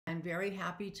I'm very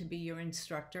happy to be your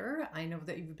instructor. I know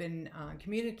that you've been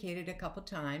communicated a couple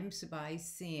times by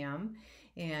Sam,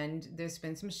 and there's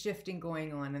been some shifting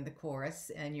going on in the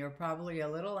course, and you're probably a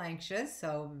little anxious,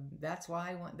 so that's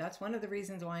one of the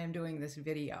reasons why I'm doing this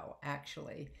video,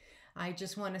 actually. I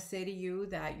just want to say to you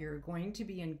that you're going to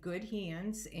be in good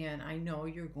hands, and I know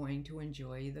you're going to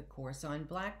enjoy the course on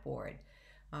Blackboard.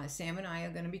 Sam and I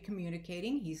are going to be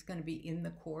communicating. He's going to be in the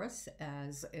course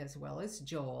as well as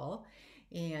Joel,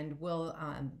 and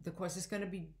the course is going to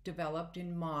be developed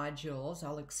in modules.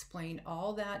 I'll explain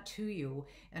all that to you,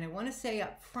 and I want to say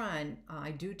up front,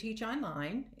 I do teach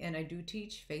online and I do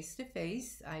teach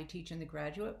face-to-face. I teach in the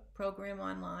graduate program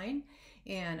online,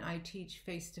 and I teach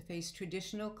face-to-face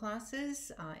traditional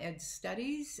classes, ed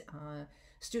studies,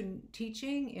 student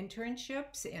teaching,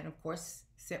 internships, and of course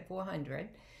CIT 400.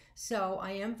 So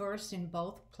I am versed in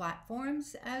both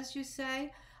platforms, as you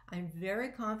say. I'm very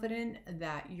confident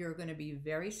that you're going to be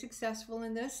very successful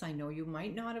in this. I know you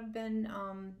might not have been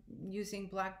using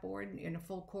Blackboard in a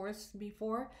full course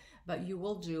before, but you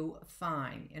will do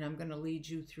fine, and I'm going to lead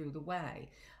you through the way.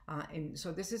 And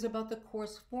so this is about the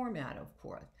course format, of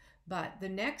course. But the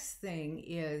next thing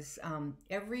is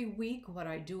every week what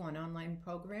I do on online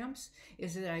programs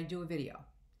is that I do a video.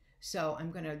 So I'm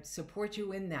going to support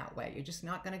you in that way. You're just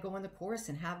not going to go in the course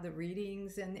and have the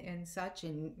readings and such,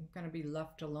 and you're going to be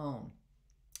left alone.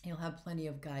 You'll have plenty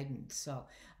of guidance. So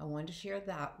I wanted to share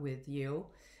that with you.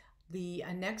 The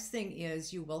next thing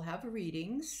is you will have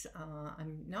readings.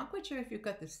 I'm not quite sure if you've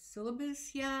got the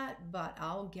syllabus yet, but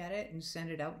I'll get it and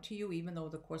send it out to you, even though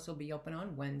the course will be open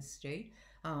on Wednesday.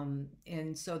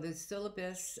 And so the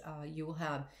syllabus, you will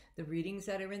have the readings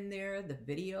that are in there, the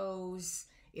videos.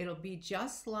 It'll be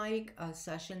just like a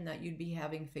session that you'd be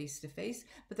having face-to-face,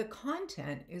 but the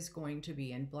content is going to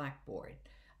be in Blackboard.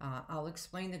 I'll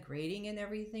explain the grading and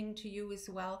everything to you as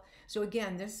well. So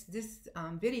again, this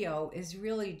video is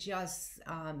really just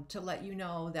to let you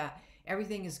know that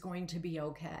everything is going to be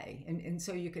okay. And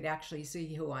so you could actually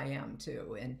see who I am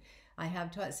too. And I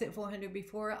have taught CIT 400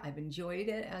 before. I've enjoyed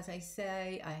it, as I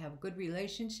say. I have good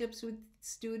relationships with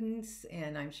students,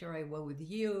 and I'm sure I will with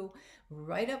you.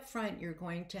 Right up front, you're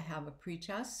going to have a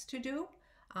pre-test to do.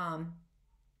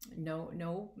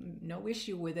 No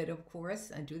issue with it, of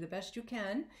course, and do the best you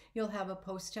can. You'll have a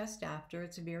post-test after.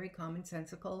 It's a very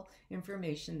commonsensical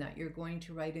information that you're going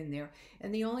to write in there.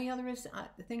 And the only other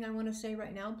thing I want to say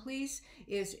right now, please,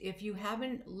 is if you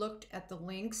haven't looked at the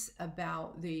links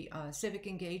about the civic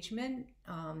engagement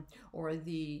or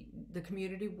the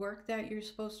community work that you're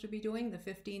supposed to be doing, the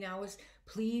 15 hours,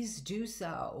 please do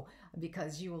so,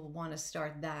 because you will want to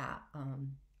start that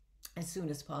as soon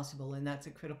as possible, and that's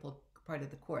a critical part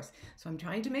of the course. So I'm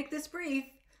trying to make this brief.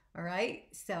 All right.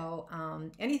 So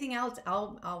anything else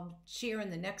I'll share in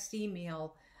the next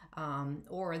email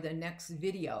or the next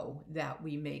video that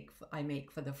I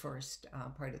make for the first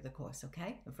part of the course.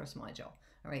 Okay. The first module.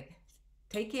 All right.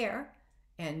 Take care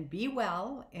and be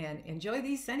well and enjoy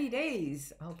these sunny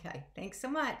days. Okay. Thanks so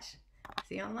much.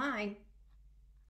 See you online.